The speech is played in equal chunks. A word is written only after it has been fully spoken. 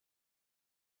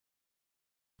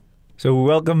So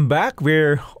welcome back.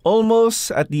 We're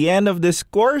almost at the end of this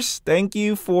course. Thank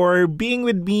you for being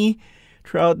with me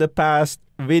throughout the past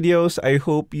videos. I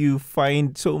hope you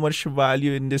find so much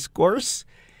value in this course.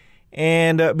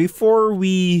 And before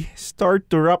we start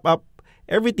to wrap up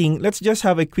everything, let's just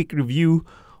have a quick review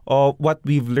of what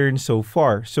we've learned so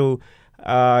far. So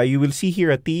you will see here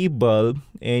a table,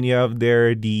 and you have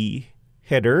there the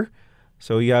header.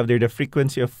 So you have there the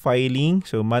frequency of filing,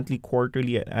 so monthly,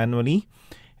 quarterly, and annually.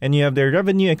 And you have the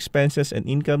revenue, expenses, and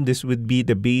income. This would be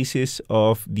the basis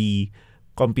of the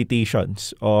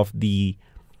computations of the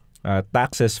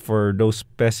taxes for those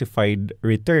specified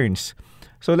returns.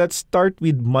 So let's start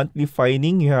with monthly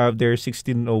filing. You have there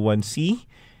 1601C.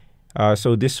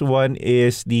 So this one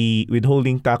is the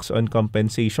withholding tax on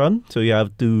compensation. So you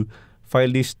have to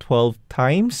file this 12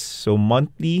 times. So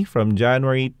monthly from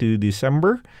January to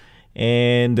December.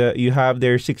 And you have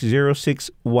there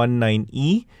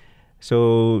 60619E.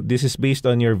 So this is based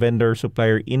on your vendor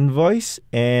supplier invoice,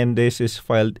 and this is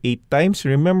filed 8 times.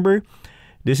 Remember,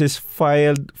 this is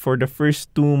filed for the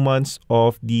first 2 months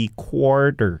of the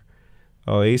quarter.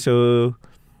 Okay, so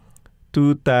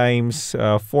 2 times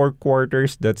 4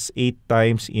 quarters, that's 8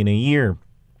 times in a year.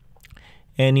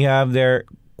 And you have there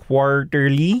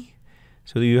quarterly.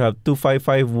 So you have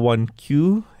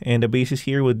 2551Q, and the basis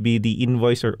here would be the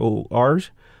invoice or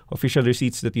ORs. Official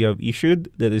receipts that you have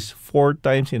issued. That is 4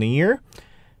 times in a year.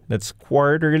 That's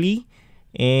quarterly.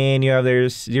 And you have there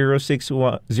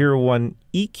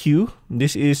 0601EQ.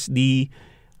 This is the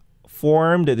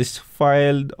form that is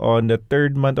filed on the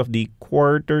 3rd month of the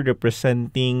quarter,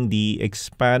 representing the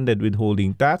expanded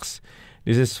withholding tax.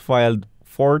 This is filed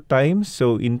 4 times.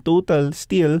 So in total,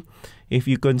 still, if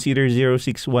you consider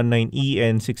 0619E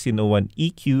and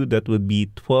 1601EQ, that would be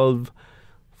 12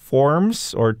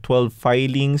 forms or 12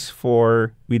 filings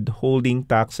for withholding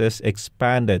taxes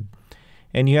expanded.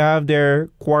 And you have their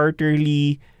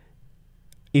quarterly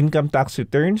income tax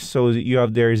returns. So you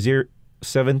have their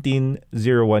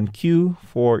 1701Q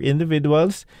for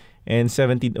individuals and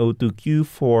 1702Q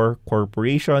for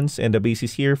corporations. And the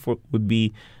basis here would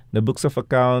be the books of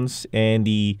accounts and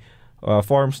the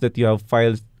forms that you have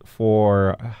filed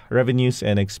for revenues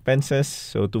and expenses.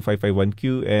 So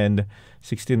 2551Q and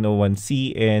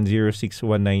 1601C and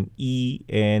 0619E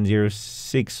and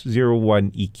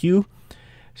 0601EQ.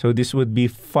 So this would be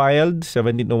filed,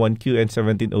 1701Q and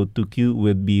 1702Q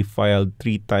would be filed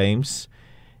 3 times.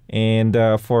 And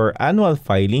for annual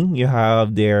filing, you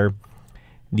have there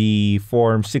the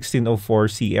form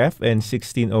 1604CF and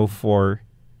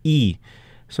 1604E.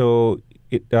 So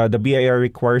the BIR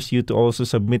requires you to also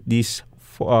submit these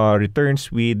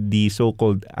returns with the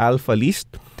so-called alpha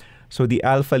list. So the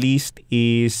alpha list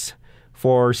is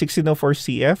for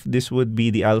 1604CF. This would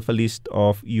be the alpha list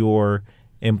of your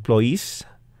employees.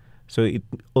 So it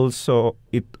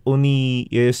only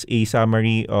is a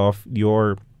summary of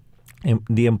the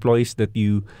employees that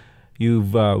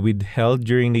you've withheld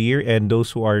during the year and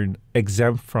those who are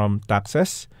exempt from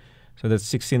taxes. So that's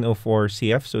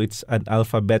 1604CF. So it's an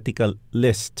alphabetical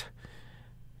list.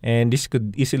 And this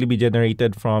could easily be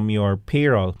generated from your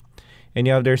payroll. And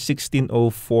you have their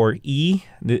 1604E.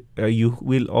 You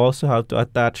will also have to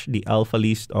attach the alpha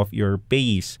list of your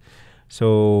payees.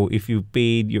 So if you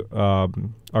paid your,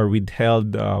 or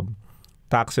withheld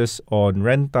taxes on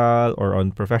rental or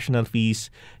on professional fees,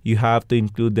 you have to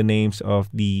include the names of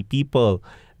the people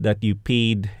that you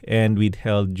paid and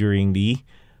withheld during the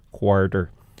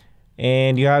quarter.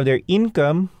 And you have their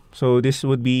income. So this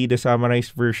would be the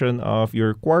summarized version of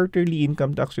your quarterly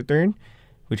income tax return,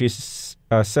 which is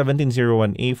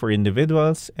 1701A for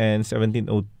individuals and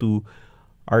 1702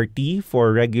 RT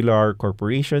for regular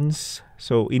corporations.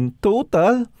 So in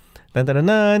total,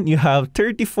 you have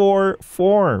 34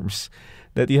 forms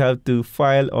that you have to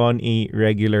file on a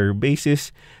regular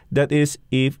basis. That is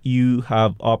if you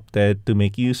have opted to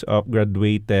make use of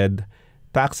graduated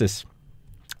taxes.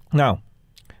 Now,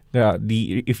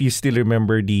 if you still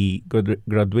remember the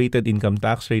graduated income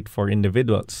tax rate for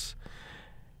individuals.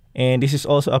 And this is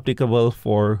also applicable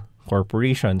for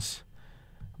corporations.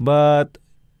 But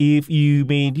if you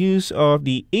made use of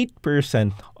the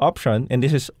 8% option, and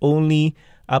this is only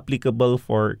applicable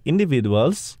for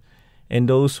individuals and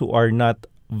those who are not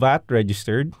VAT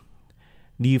registered,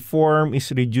 the form is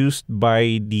reduced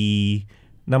by the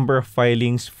number of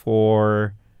filings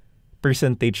for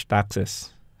percentage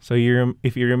taxes. So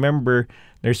if you remember,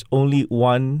 there's only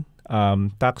one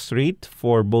tax rate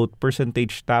for both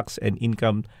percentage tax and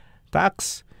income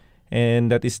tax,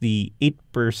 and that is the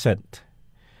 8%.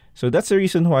 So that's the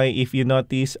reason why if you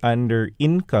notice under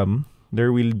income,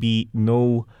 there will be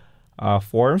no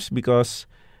forms because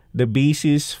the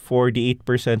basis for the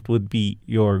 8% would be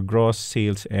your gross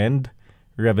sales and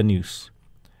revenues.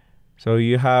 So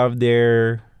you have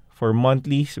there for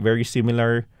monthly, very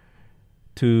similar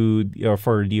to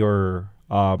for your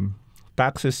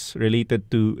taxes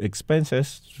related to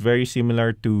expenses, very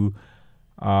similar to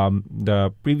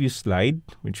the previous slide,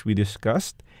 which we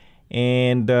discussed.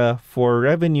 And for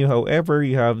revenue, however,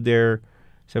 you have there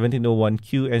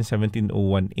 1701Q and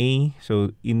 1701A.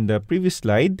 So in the previous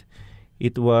slide,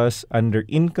 it was under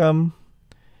income.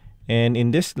 And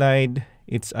in this slide,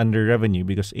 it's under revenue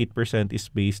because 8% is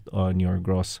based on your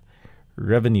gross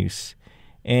revenues.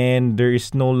 And there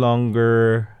is no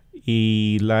longer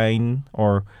a line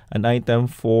or an item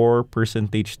for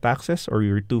percentage taxes or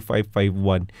your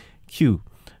 2551Q.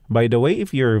 By the way,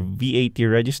 if you're VAT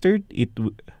registered, it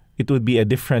would be a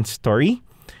different story.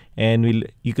 And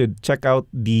you could check out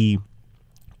the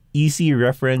easy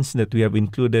reference that we have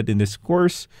included in this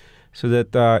course so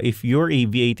that if you're a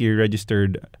VAT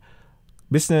registered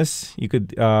business, you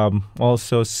could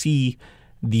also see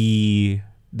the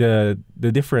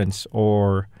difference,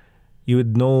 or you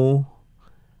would know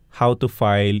how to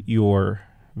file your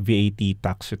VAT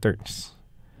tax returns.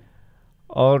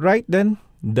 All right, then.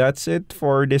 That's it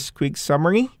for this quick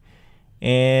summary.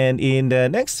 And in the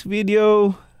next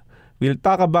video, we'll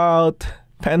talk about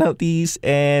penalties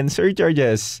and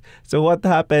surcharges. So what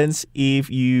happens if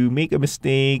you make a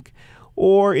mistake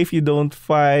or if you don't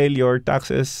file your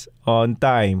taxes on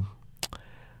time?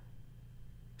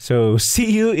 So see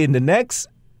you in the next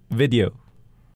video.